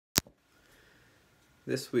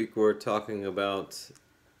This week we're talking about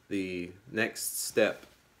the next step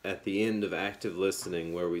at the end of active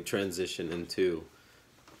listening, where we transition into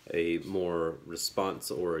a more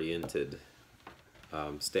response-oriented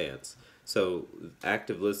stance. So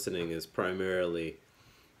active listening is primarily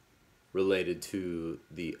related to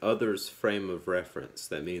the other's frame of reference.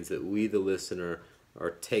 That means that we, the listener, are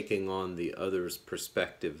taking on the other's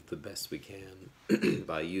perspective the best we can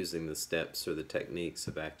by using the steps or the techniques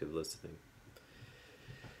of active listening.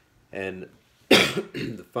 And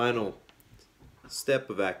the final step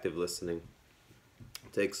of active listening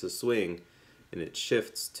takes a swing and it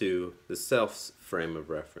shifts to the self's frame of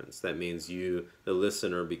reference. That means you, the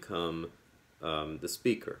listener, become the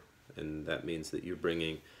speaker, and that means that you're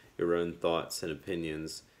bringing your own thoughts and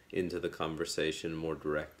opinions into the conversation more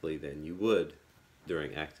directly than you would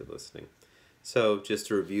during active listening. So just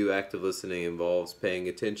to review, active listening involves paying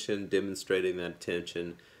attention, demonstrating that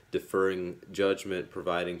attention, deferring judgment,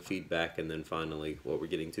 providing feedback, and then finally, what we're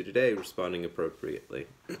getting to today, responding appropriately.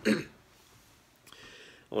 I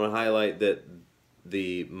want to highlight that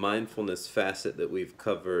the mindfulness facet that we've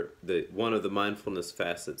covered, one of the mindfulness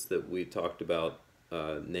facets that we talked about,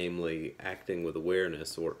 namely acting with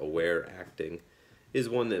awareness or aware acting, is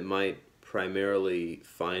one that might primarily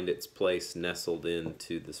find its place nestled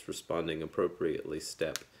into this responding appropriately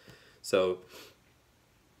step. So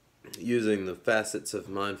using the facets of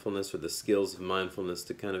mindfulness or the skills of mindfulness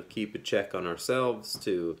to kind of keep a check on ourselves,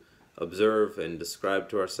 to observe and describe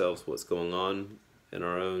to ourselves what's going on in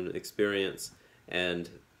our own experience,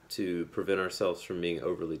 and to prevent ourselves from being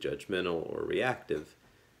overly judgmental or reactive,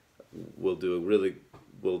 will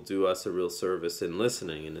do us a real service in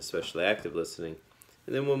listening, and especially active listening.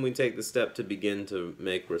 And then when we take the step to begin to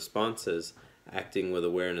make responses, acting with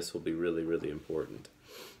awareness will be really, really important.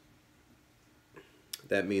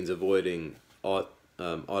 That means avoiding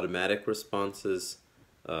automatic responses,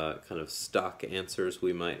 kind of stock answers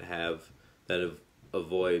we might have, that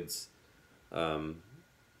avoids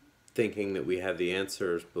thinking that we have the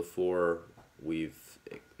answers before we've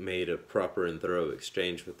made a proper and thorough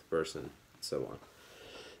exchange with the person, and so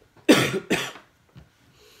on.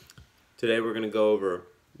 Today we're going to go over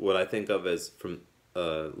what I think of as from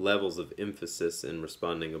levels of emphasis in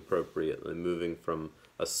responding appropriately, moving from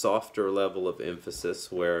a softer level of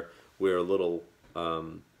emphasis where we're a little,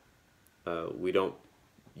 we don't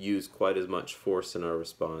use quite as much force in our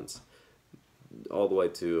response, all the way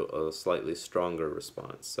to a slightly stronger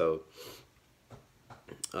response. So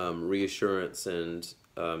reassurance and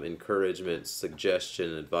encouragement,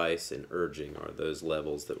 suggestion, advice, and urging are those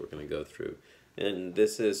levels that we're going to go through. And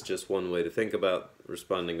this is just one way to think about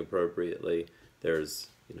responding appropriately. There's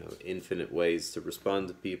infinite ways to respond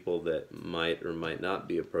to people that might or might not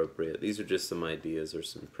be appropriate. These are just some ideas or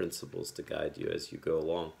some principles to guide you as you go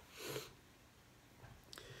along.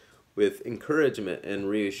 With encouragement and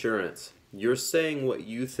reassurance, you're saying what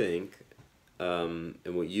you think and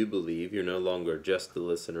what you believe. You're no longer just the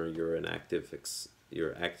listener. You're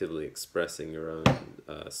you're actively expressing your own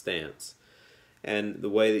stance. And the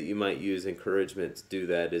way that you might use encouragement to do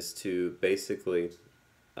that is to basically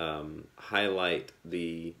highlight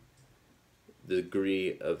the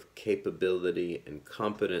degree of capability and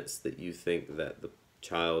competence that you think that the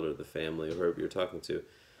child or the family or whoever you're talking to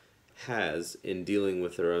has in dealing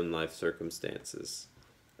with their own life circumstances.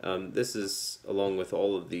 This is, along with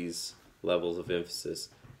all of these levels of emphasis,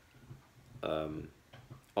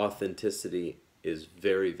 authenticity is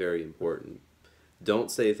very, very important. Don't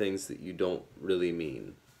say things that you don't really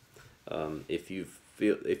mean. If you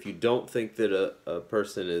don't think that a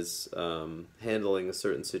person is handling a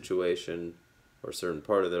certain situation or a certain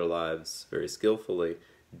part of their lives very skillfully,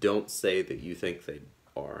 don't say that you think they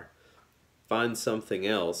are. Find something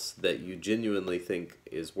else that you genuinely think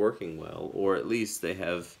is working well, or at least they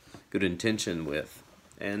have good intention with,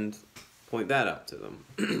 and point that out to them.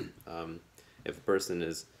 If a person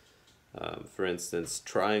is, for instance,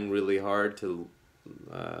 trying really hard to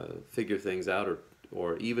figure things out,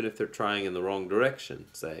 or even if they're trying in the wrong direction,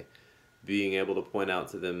 say, being able to point out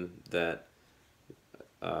to them that,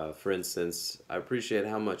 for instance, I appreciate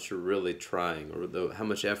how much you're really trying, or how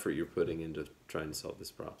much effort you're putting into trying to solve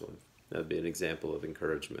this problem. That would be an example of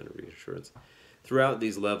encouragement or reassurance. Throughout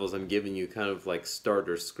these levels, I'm giving you kind of like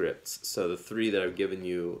starter scripts. So the three that I've given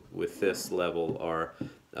you with this level are,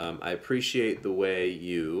 I appreciate the way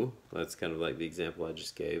you, that's kind of like the example I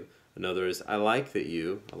just gave. Another is, I like that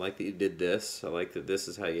you did this, I like that this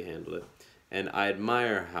is how you handled it, and I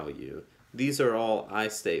admire how you. These are all I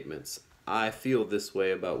statements. I feel this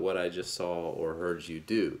way about what I just saw or heard you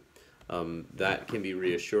do. That can be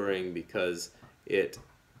reassuring because it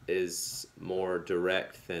is more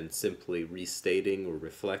direct than simply restating or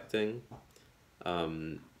reflecting.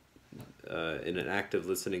 In an active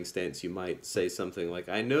listening stance, you might say something like,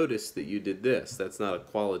 I noticed that you did this. That's not a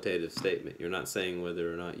qualitative statement. You're not saying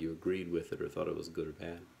whether or not you agreed with it or thought it was good or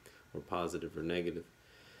bad, or positive or negative.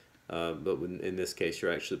 But in this case,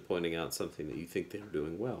 you're actually pointing out something that you think they're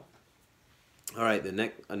doing well. All right,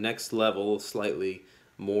 the next level, slightly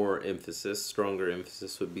more emphasis, stronger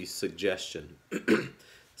emphasis, would be suggestion.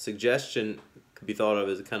 Suggestion could be thought of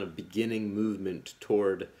as a kind of beginning movement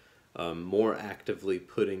toward more actively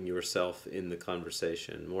putting yourself in the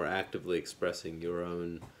conversation, more actively expressing your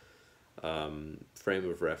own frame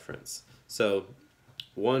of reference. So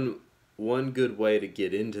one good way to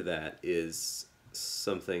get into that is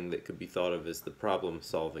something that could be thought of as the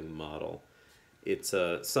problem-solving model. It's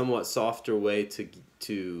a somewhat softer way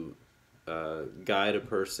to guide a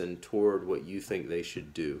person toward what you think they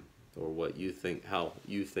should do, or how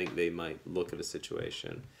you think they might look at a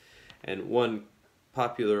situation. And one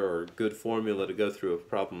popular or good formula to go through a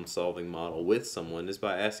problem-solving model with someone is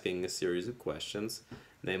by asking a series of questions,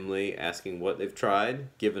 namely asking what they've tried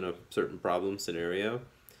given a certain problem scenario,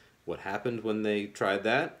 what happened when they tried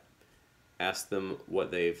that, ask them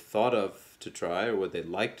what they've thought of to try or what they'd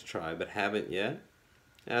like to try but haven't yet,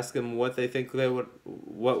 ask them what they think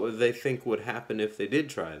would happen if they did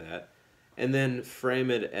try that, and then frame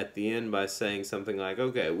it at the end by saying something like,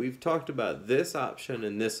 okay, we've talked about this option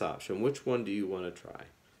and this option. Which one do you want to try?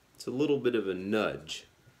 It's a little bit of a nudge.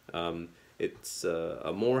 It's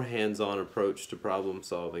a more hands-on approach to problem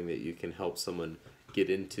solving that you can help someone get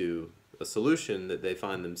into a solution that they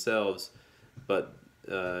find themselves, but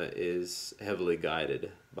is heavily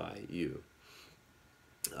guided by you.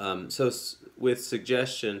 So with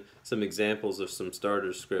suggestion, some examples of some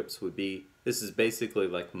starter scripts would be, this is basically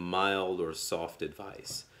like mild or soft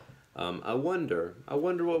advice. I wonder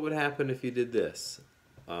what would happen if you did this.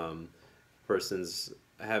 Person's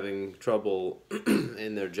having trouble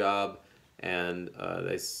in their job, and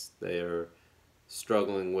they are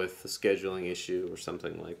struggling with a scheduling issue or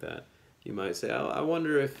something like that. You might say, I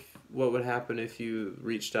wonder what would happen if you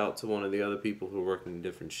reached out to one of the other people who are working a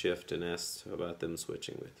different shift and asked about them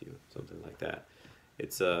switching with you, something like that.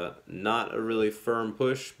 It's not a really firm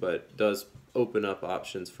push, but does open up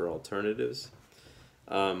options for alternatives.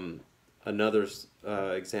 Another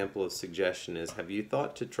example of suggestion is, have you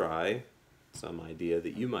thought to try some idea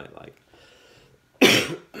that you might like?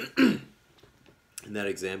 In that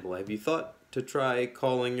example, have you thought to try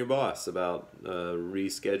calling your boss about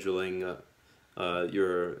rescheduling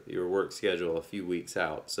your work schedule a few weeks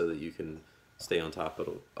out so that you can stay on top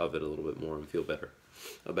of it a little bit more and feel better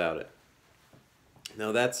about it?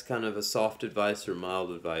 Now that's kind of a soft advice or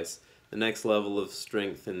mild advice. The next level of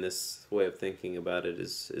strength in this way of thinking about it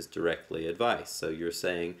is directly advice. So you're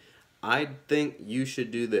saying, I think you should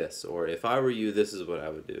do this, or if I were you, this is what I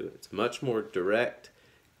would do. It's much more direct.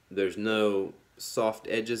 There's no soft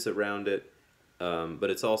edges around it, but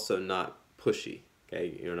it's also not pushy.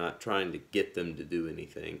 Okay? You're not trying to get them to do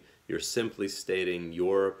anything. You're simply stating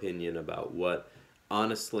your opinion about what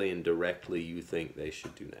honestly and directly you think they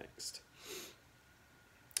should do next.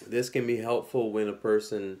 This can be helpful when a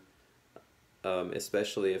person,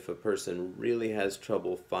 especially if a person really has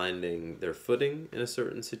trouble finding their footing in a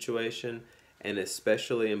certain situation, and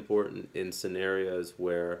especially important in scenarios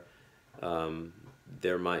where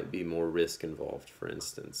there might be more risk involved. For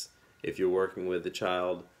instance, if you're working with a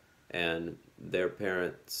child and their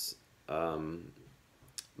parents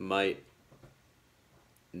might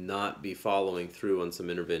not be following through on some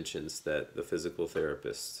interventions that the physical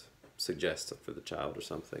therapist suggests for the child or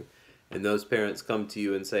something, and those parents come to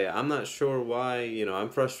you and say, I'm not sure why, I'm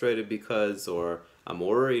frustrated because, or I'm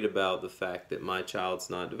worried about the fact that my child's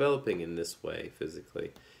not developing in this way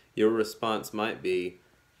physically. Your response might be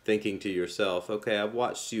thinking to yourself, okay, I've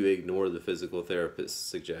watched you ignore the physical therapist's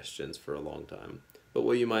suggestions for a long time. But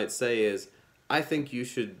what you might say is, I think you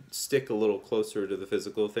should stick a little closer to the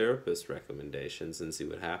physical therapist's recommendations and see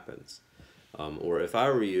what happens. Or if I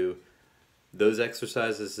were you, those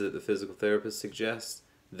exercises that the physical therapist suggests,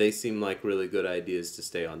 they seem like really good ideas to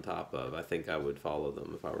stay on top of. I think I would follow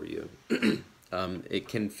them if I were you. It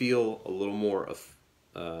can feel a little more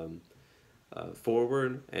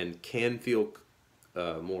forward and can feel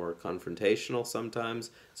more confrontational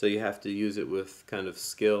sometimes, so you have to use it with kind of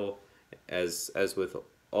skill as with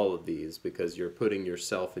all of these, because you're putting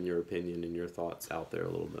yourself and your opinion and your thoughts out there a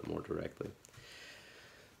little bit more directly.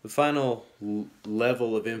 The final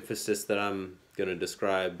level of emphasis that I'm going to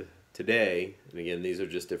describe today, and again, these are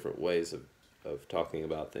just different ways of talking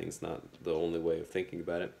about things, not the only way of thinking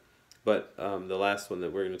about it, but the last one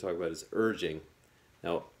that we're going to talk about is urging.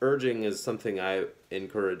 Now, urging is something I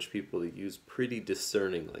encourage people to use pretty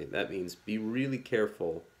discerningly. That means be really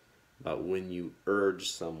careful about when you urge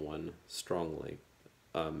someone strongly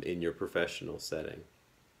in your professional setting.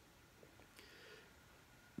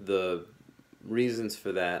 The reasons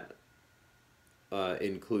for that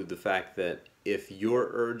include the fact that if you're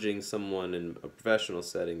urging someone in a professional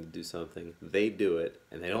setting to do something, they do it,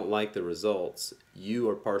 and they don't like the results, you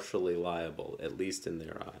are partially liable, at least in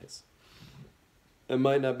their eyes. It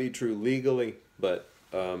might not be true legally, but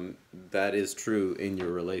that is true in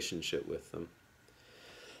your relationship with them.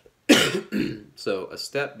 So a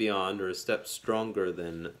step beyond, or a step stronger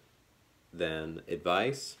than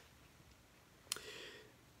advice,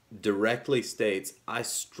 directly states, I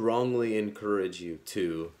strongly encourage you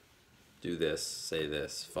to do this, say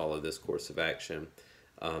this, follow this course of action,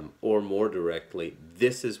 or more directly,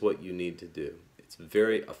 this is what you need to do. It's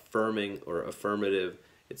very affirming or affirmative,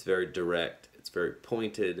 it's very direct, it's very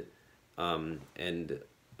pointed, and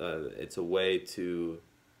it's a way to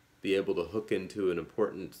be able to hook into an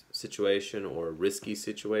important situation or a risky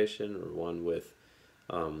situation, or one with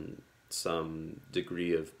some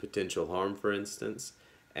degree of potential harm, for instance,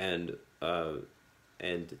 and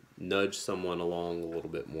nudge someone along a little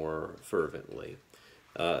bit more fervently.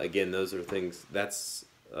 Again, those are things, that's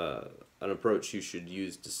an approach you should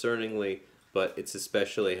use discerningly, but it's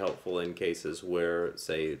especially helpful in cases where,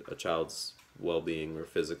 say, a child's well-being or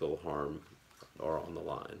physical harm are on the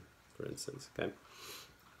line, for instance. Okay.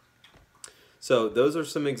 So those are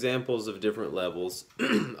some examples of different levels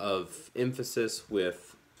of emphasis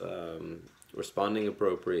with responding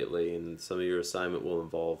appropriately, and some of your assignment will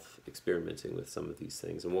involve experimenting with some of these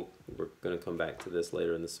things, and we're going to come back to this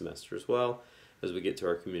later in the semester as well as we get to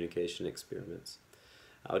our communication experiments.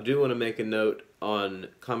 I do want to make a note on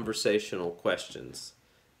conversational questions.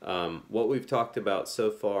 What we've talked about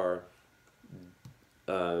so far,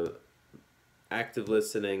 active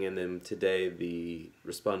listening, and then today the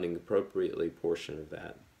responding appropriately portion of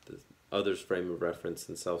that, the others frame of reference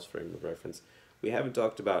and self's frame of reference. We haven't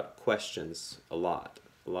talked about questions a lot.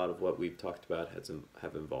 A lot of what we've talked about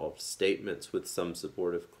have involved statements with some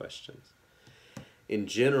supportive questions. In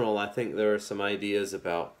general, I think there are some ideas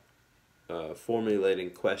about formulating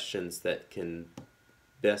questions that can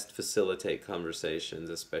best facilitate conversations,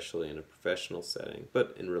 especially in a professional setting,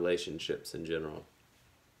 but in relationships in general.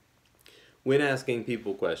 When asking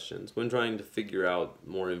people questions, when trying to figure out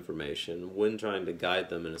more information, when trying to guide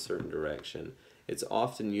them in a certain direction, it's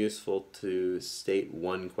often useful to state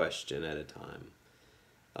one question at a time.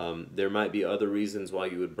 There might be other reasons why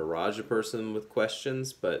you would barrage a person with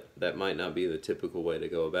questions, but that might not be the typical way to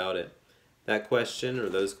go about it. That question, or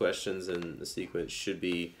those questions in the sequence, should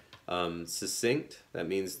be succinct. That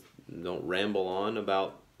means don't ramble on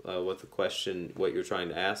about what you're trying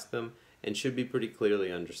to ask them, and should be pretty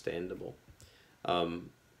clearly understandable.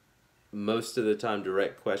 Most of the time,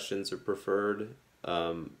 direct questions are preferred.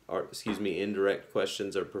 Indirect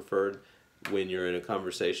questions are preferred when you're in a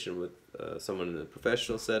conversation with someone in a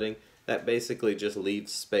professional setting. That basically just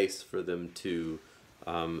leaves space for them to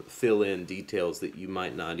fill in details that you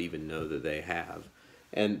might not even know that they have.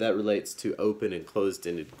 And that relates to open and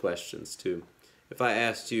closed-ended questions too. If I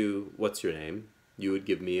asked you, what's your name? You would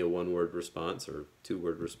give me a one-word response or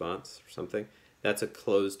two-word response or something. That's a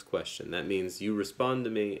closed question. That means you respond to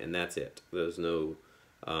me and that's it. There's no,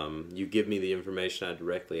 you give me the information I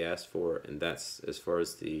directly asked for, and that's as far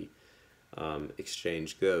as the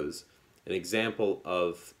exchange goes. An example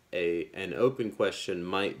of an open question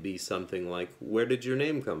might be something like, where did your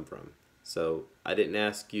name come from? So I didn't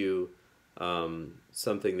ask you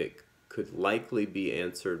something that could likely be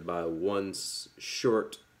answered by one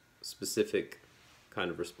short, specific kind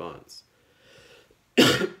of response.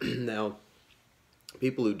 Now,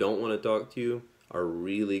 people who don't want to talk to you are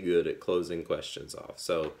really good at closing questions off.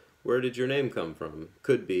 So, where did your name come from?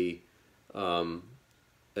 Could be an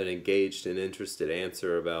engaged and interested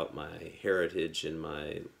answer about my heritage and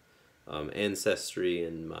my ancestry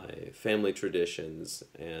and my family traditions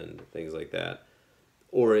and things like that.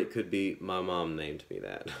 Or it could be, my mom named me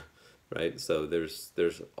that, right? So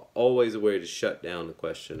there's always a way to shut down the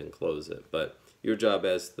question and close it. But your job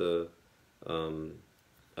as the one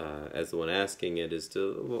asking it is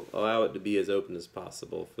to allow it to be as open as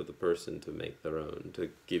possible for the person to make their own, to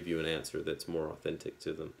give you an answer that's more authentic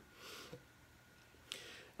to them.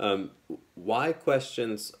 Why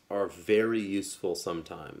questions are very useful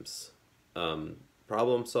sometimes.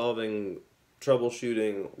 Problem solving,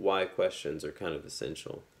 troubleshooting, why questions are kind of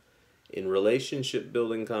essential. In relationship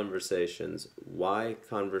building conversations, why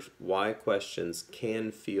questions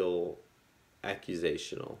can feel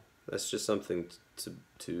accusational. That's just something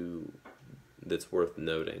to that's worth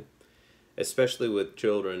noting. Especially with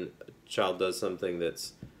children, a child does something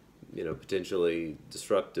that's, potentially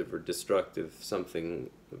disruptive or destructive, something,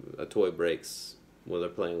 a toy breaks while they're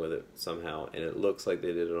playing with it somehow, and it looks like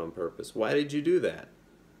they did it on purpose. Why did you do that?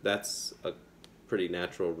 That's a pretty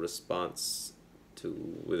natural response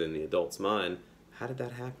to within the adult's mind. How did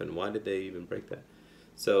that happen? Why did they even break that?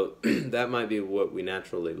 So that might be what we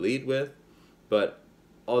naturally lead with, but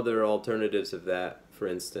other alternatives of that, for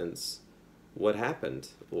instance, what happened,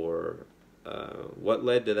 or what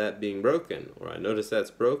led to that being broken, or I noticed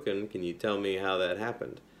that's broken, can you tell me how that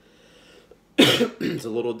happened? It's a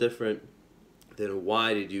little different than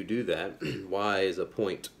why did you do that. Why is a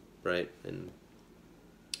point, right? And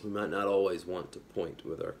we might not always want to point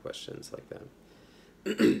with our questions like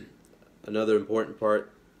that. Another important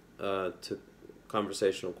part to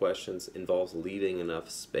conversational questions involves leaving enough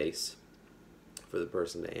space for the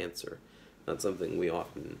person to answer. Not something we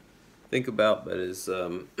often think about, but is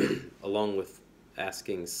along with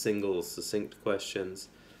asking single, succinct questions,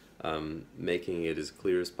 making it as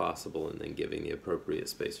clear as possible, and then giving the appropriate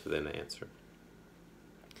space for them to answer.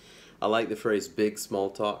 I like the phrase big small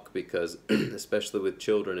talk because, especially with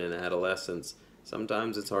children and adolescents,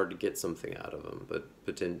 sometimes it's hard to get something out of them,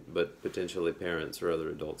 but potentially parents or other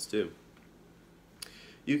adults too.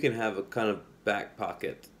 You can have a kind of back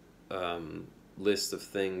pocket list of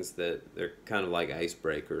things that they're kind of like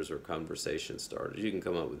icebreakers or conversation starters. You can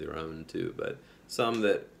come up with your own too, but some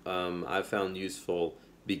that I've found useful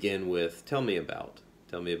begin with, tell me about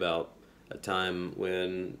a time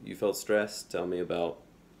when you felt stressed. Tell me about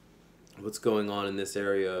what's going on in this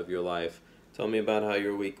area of your life. Tell me about how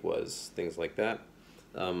your week was, things like that.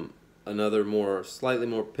 Another slightly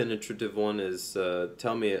more penetrative one is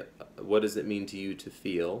tell me what does it mean to you to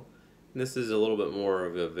feel. And this is a little bit more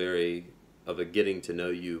of a getting to know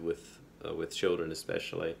you with children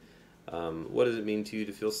especially. What does it mean to you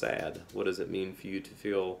to feel sad? What does it mean for you to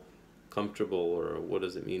feel comfortable, or what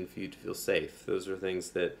does it mean for you to feel safe? Those are things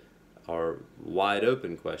that are wide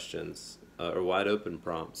open questions or wide open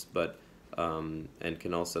prompts, but and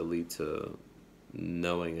can also lead to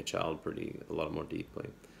knowing a child a lot more deeply.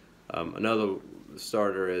 Another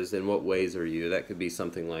starter is, in what ways are you? That could be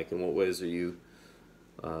something like, in what ways are you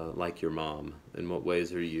like your mom? In what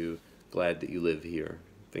ways are you glad that you live here?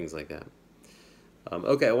 Things like that.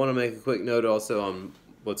 Okay, I want to make a quick note also on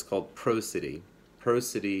what's called prosody.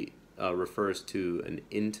 Prosody refers to an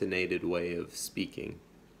intonated way of speaking.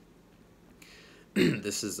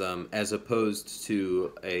 This is as opposed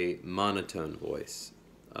to a monotone voice,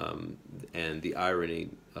 and the irony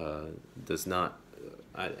does not.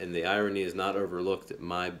 And the irony is not overlooked at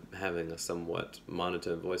my having a somewhat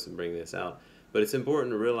monotone voice and bringing this out. But it's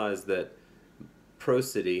important to realize that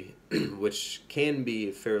prosody, which can be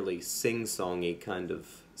a fairly sing-songy kind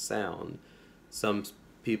of sound, some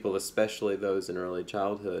people, especially those in early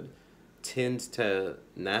childhood, tend to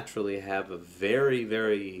naturally have a very,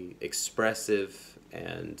 very expressive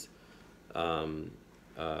and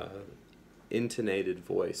intonated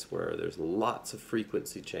voice where there's lots of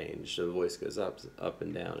frequency change. The voice goes up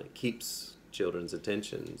and down. It keeps children's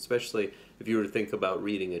attention, especially if you were to think about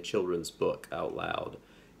reading a children's book out loud.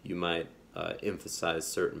 You might emphasize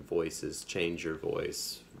certain voices, change your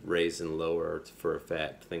voice, raise and lower for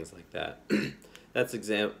effect, things like that. That's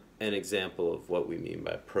an example of what we mean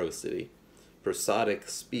by prosody. Prosodic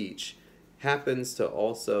speech happens to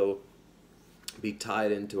also be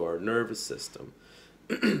tied into our nervous system.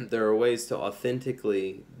 There are ways to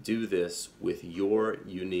authentically do this with your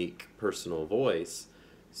unique personal voice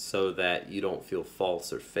so that you don't feel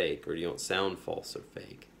false or fake, or you don't sound false or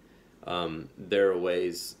fake. There are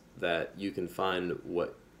ways that you can find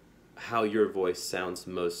how your voice sounds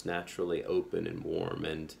most naturally open and warm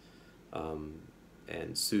and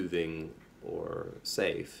soothing or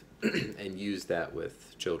safe, and use that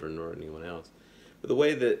with children or anyone else. But the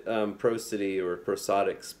way that prosody or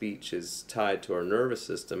prosodic speech is tied to our nervous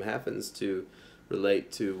system happens to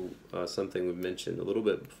relate to something we've mentioned a little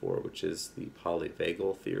bit before, which is the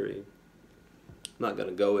polyvagal theory. I'm not going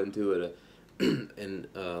to go into it in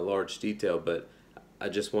large detail, but I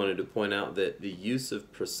just wanted to point out that the use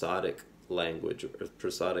of prosodic language or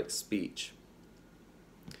prosodic speech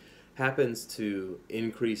happens to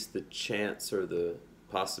increase the chance or the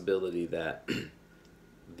possibility that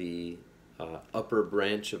the upper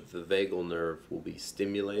branch of the vagal nerve will be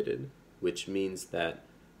stimulated, which means that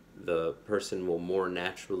the person will more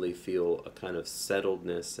naturally feel a kind of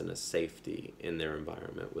settledness and a safety in their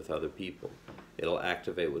environment with other people. It'll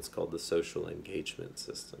activate what's called the social engagement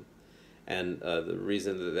system. And the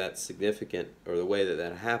reason that that's significant, or the way that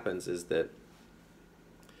that happens, is that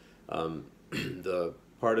the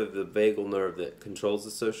part of the vagal nerve that controls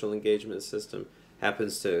the social engagement system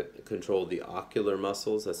happens to control the ocular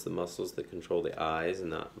muscles. That's the muscles that control the eyes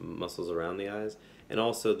and the muscles around the eyes, and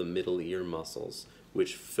also the middle ear muscles,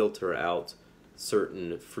 which filter out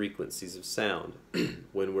certain frequencies of sound.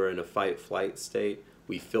 When we're in a fight-flight state,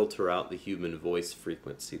 we filter out the human voice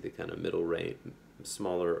frequency, the kind of middle range,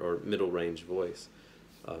 smaller or middle range voice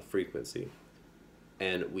frequency,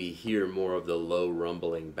 and we hear more of the low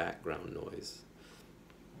rumbling background noise,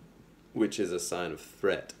 which is a sign of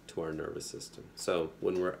threat to our nervous system. So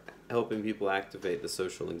when we're helping people activate the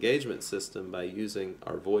social engagement system by using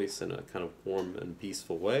our voice in a kind of warm and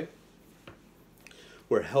peaceful way,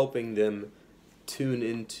 we're helping them tune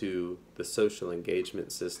into the social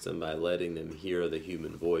engagement system by letting them hear the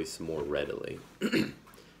human voice more readily.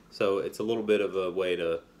 So it's a little bit of a way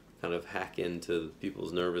to kind of hack into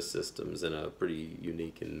people's nervous systems in a pretty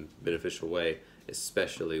unique and beneficial way,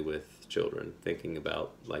 especially with children, thinking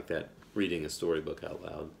about like that reading a storybook out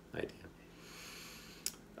loud idea.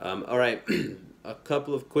 All right, a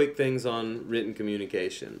couple of quick things on written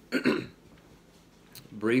communication.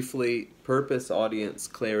 Briefly, purpose, audience,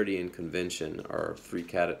 clarity, and convention are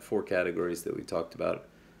four categories that we talked about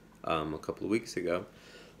a couple of weeks ago.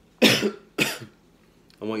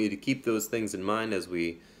 I want you to keep those things in mind as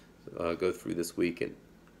we go through this week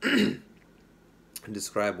and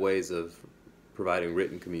describe ways of providing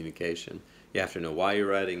written communication. You have to know why you're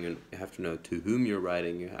writing, and you have to know to whom you're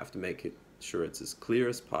writing. You have to make sure it's as clear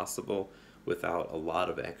as possible without a lot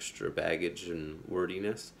of extra baggage and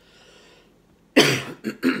wordiness.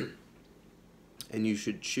 And you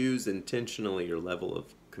should choose intentionally your level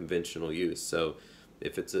of conventional use. So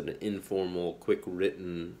if it's an informal, quick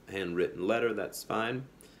written, handwritten letter, that's fine.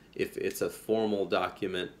 If it's a formal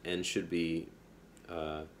document and should be,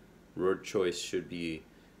 word choice should be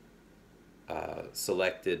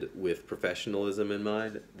selected with professionalism in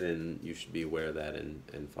mind, then you should be aware of that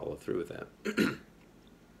and follow through with that.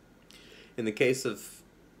 In the case of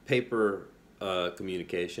paper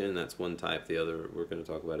communication, that's one type. The other we're going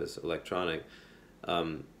to talk about is electronic.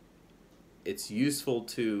 It's useful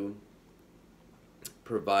to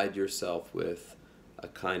provide yourself with a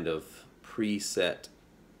kind of preset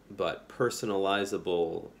but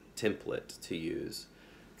personalizable template to use.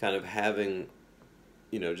 Kind of having,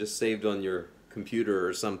 you know, just saved on your computer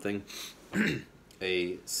or something,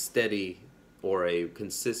 a steady or a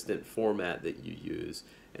consistent format that you use,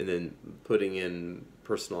 and then putting in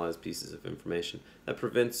personalized pieces of information. That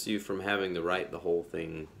prevents you from having to write the whole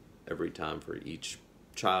thing every time for each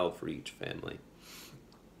child, for each family.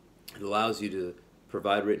 It allows you to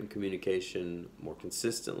provide written communication more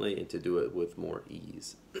consistently and to do it with more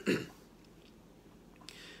ease.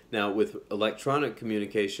 Now, with electronic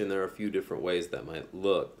communication, there are a few different ways that might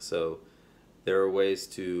look. So there are ways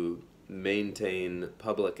to maintain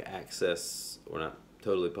public access, or not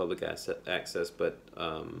totally public access, but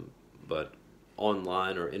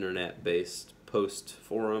online or internet-based post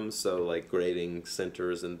forums, so like grading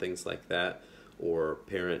centers and things like that, or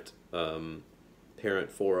parent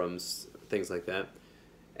forums, things like that.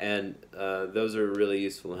 And those are really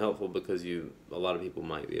useful and helpful because a lot of people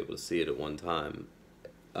might be able to see it at one time.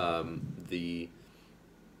 The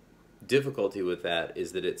difficulty with that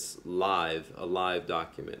is that it's a live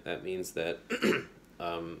document. That means that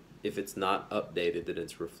if it's not updated, then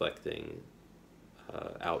it's reflecting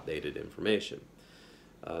outdated information.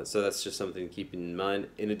 So that's just something to keep in mind,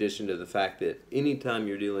 in addition to the fact that anytime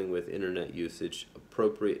you're dealing with internet usage,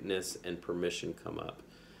 appropriateness and permission come up.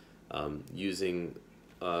 Using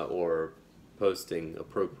or posting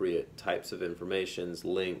appropriate types of informations,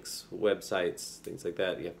 links, websites, things like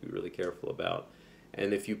that, you have to be really careful about.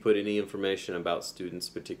 And if you put any information about students,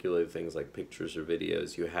 particularly things like pictures or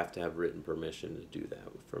videos, you have to have written permission to do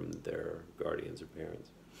that from their guardians or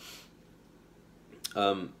parents.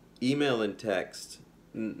 Email and text.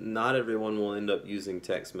 Not everyone will end up using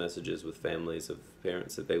text messages with families of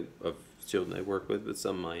parents of children they work with, but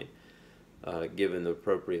some might, given the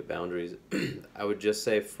appropriate boundaries. I would just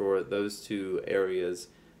say for those two areas,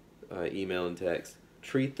 email and text,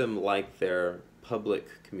 treat them like they're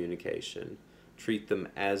public communication. Treat them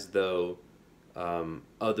as though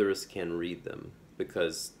others can read them,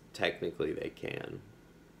 because technically they can.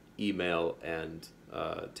 Email and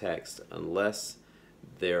text, unless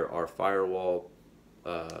there are firewall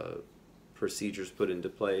procedures put into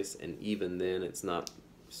place, and even then it's not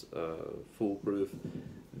foolproof.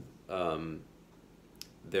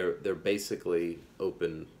 They're basically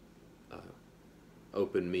open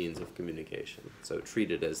means of communication. So treat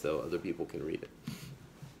it as though other people can read it.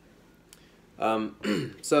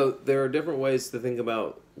 So there are different ways to think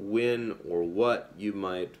about when or what you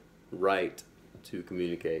might write to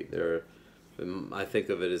communicate. I think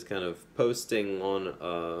of it as kind of posting on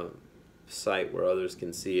a site where others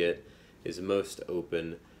can see it is most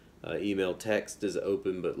open. Email text is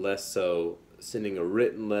open, but less so. Sending a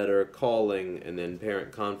written letter, calling, and then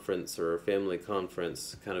parent conference or family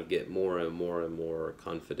conference kind of get more and more and more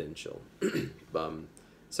confidential.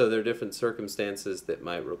 So there are different circumstances that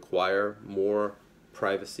might require more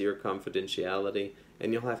privacy or confidentiality,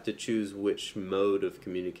 and you'll have to choose which mode of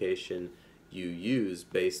communication you use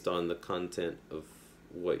based on the content of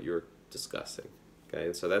what you're discussing. Okay,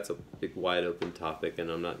 and so that's a big wide open topic,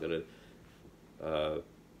 and I'm not going to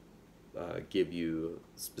give you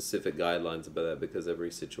specific guidelines about that because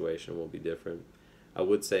every situation will be different. I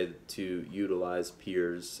would say to utilize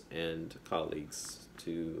peers and colleagues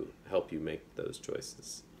to help you make those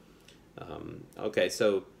choices. Okay,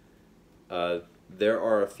 so there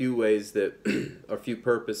are a few ways that, a few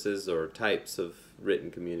purposes or types of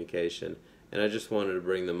written communication, and I just wanted to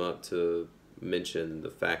bring them up to mention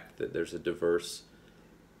the fact that there's a diverse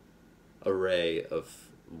array of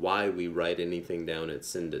why we write anything down and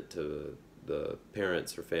send it to the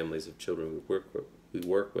parents or families of children we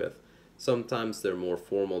work with. Sometimes they're more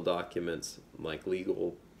formal documents, like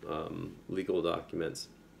legal documents,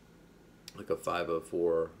 like a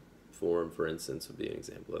 504 form, for instance, would be an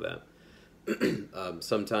example of that.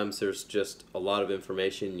 Sometimes there's just a lot of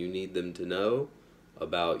information you need them to know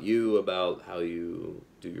about you, about how you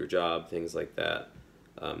do your job, things like that.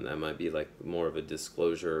 That might be like more of a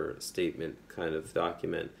disclosure statement kind of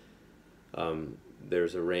document.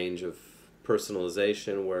 There's a range of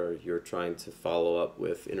personalization where you're trying to follow up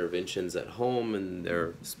with interventions at home and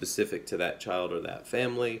they're specific to that child or that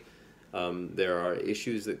family. There are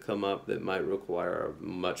issues that come up that might require a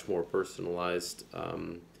much more personalized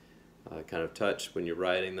kind of touch when you're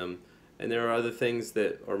writing them. And there are other things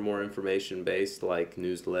that are more information based, like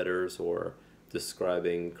newsletters or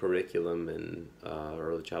describing curriculum in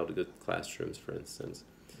early childhood classrooms, for instance.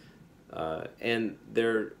 And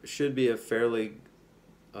there should be a fairly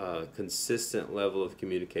consistent level of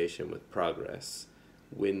communication with progress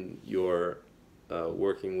when you're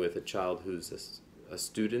working with a child who's a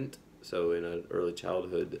student. So in an early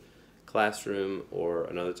childhood classroom or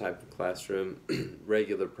another type of classroom,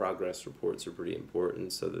 regular progress reports are pretty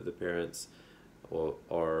important so that the parents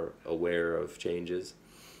are aware of changes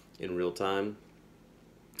in real time.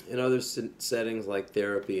 In other settings like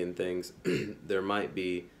therapy and things, there might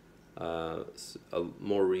be a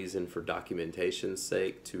more reason for documentation's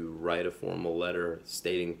sake to write a formal letter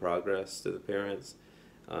stating progress to the parents.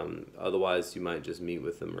 Otherwise, you might just meet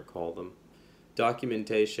with them or call them.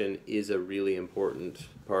 Documentation is a really important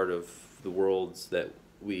part of the worlds that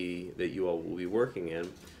you all will be working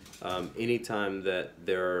in. Anytime that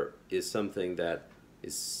there is something that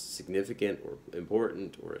is significant or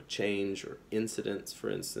important, or a change or incidents, for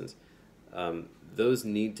instance, those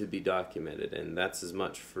need to be documented, and that's as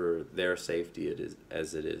much for their safety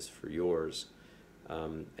as it is for yours.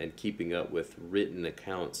 And keeping up with written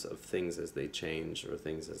accounts of things as they change or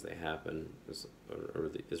things as they happen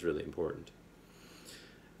is really important.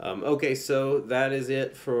 Okay, so that is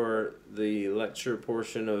it for the lecture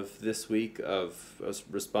portion of this week of us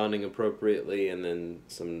responding appropriately, and then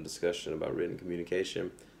some discussion about written communication.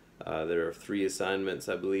 There are 3 assignments,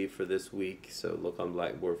 I believe, for this week, so look on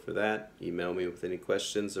Blackboard for that. Email me with any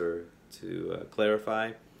questions or to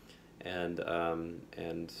clarify, and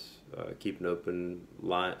keep an open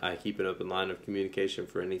line. I keep an open line of communication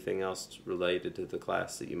for anything else related to the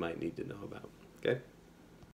class that you might need to know about. Okay.